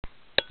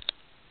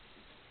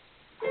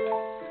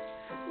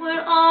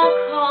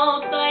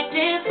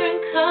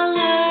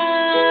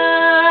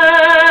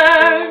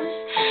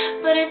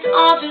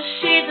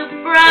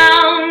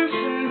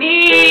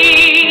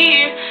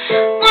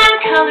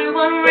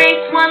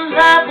one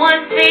love,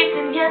 one faith,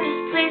 and yet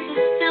this place is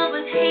filled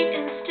with hate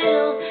and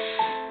still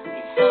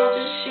it's all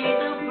just shades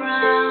of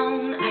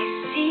brown. I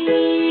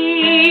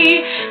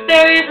see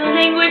there is a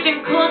language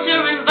and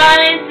culture and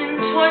violence and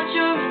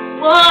torture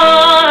and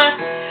war.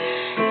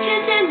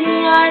 Tears in the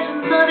eyes of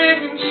mothers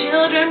and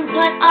children,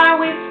 what are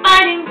we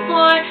fighting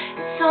for?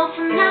 It's all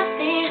for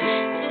nothing.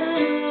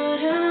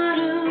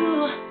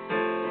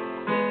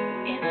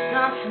 It's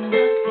all for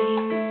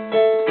nothing.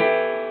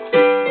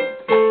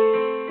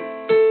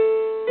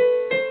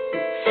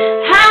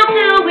 How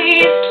do we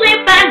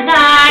sleep at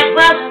night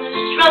while others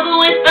struggle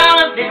with all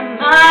of their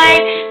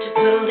might to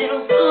put a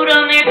little food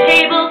on their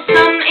table?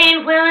 Some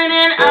ain't willing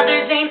and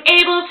others ain't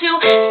able to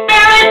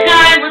spare a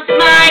dime. What's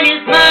mine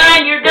is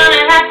mine. You're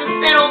gonna have to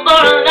settle for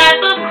a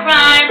life of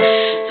crime.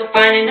 So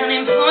find an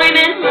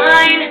unemployment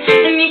line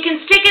and you can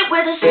stick it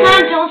where the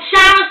sun don't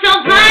shine. We're so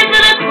blind to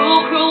the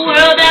cruel, cruel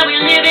world that we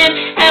live in.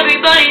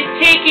 Everybody's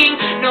taking,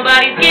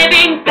 nobody's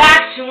giving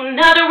back to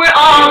another. We're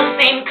all the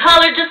same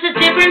color, just a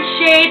different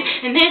shade,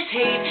 and this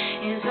hate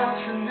is all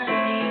for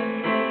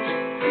nothing.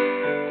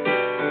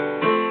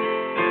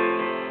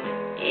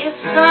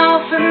 It's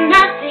all for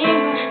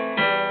nothing.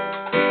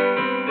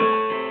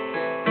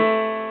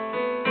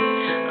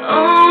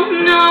 Oh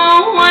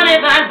no, what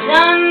have I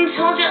done?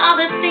 Told you all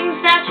the things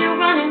that you're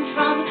running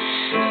from.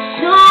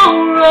 So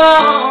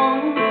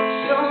wrong,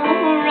 so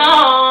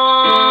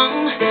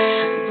wrong.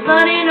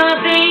 Blood in our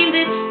veins,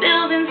 it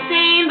spills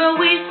insane, but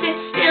we sit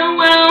still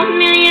while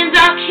millions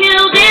are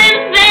killed in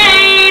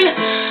vain.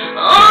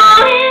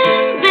 All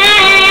in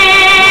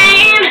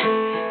vain.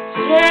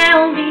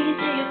 Tell me,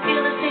 do you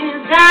feel the same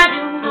as I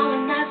do,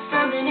 knowing that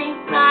something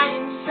ain't right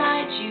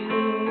inside you?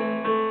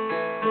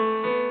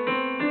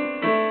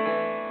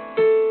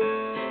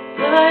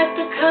 But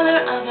the color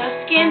of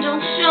our skin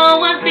don't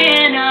show us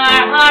in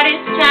our heart.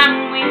 It's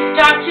time we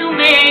start to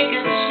make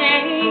a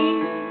change.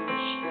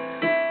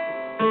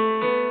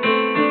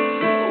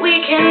 We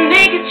can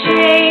make a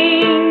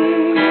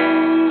change.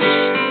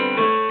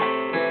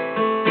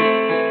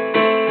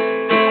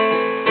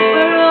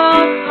 We're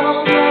all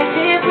called by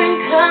different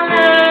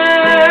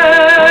colors,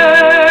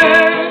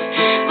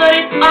 but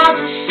it's all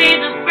just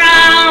shades of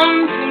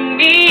brown to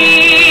me.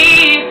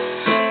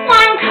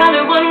 One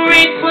color, one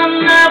race,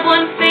 one love,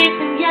 one faith,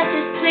 and yet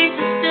this place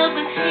is filled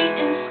with hate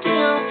and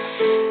still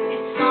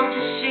it's all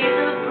just shades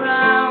of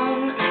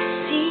brown. I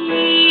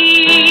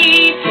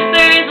see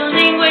there is a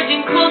language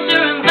and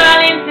culture and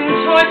violence and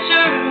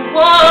torture and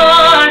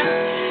war.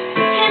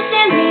 It's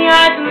in the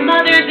eyes of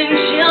mothers and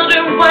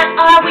children, what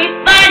are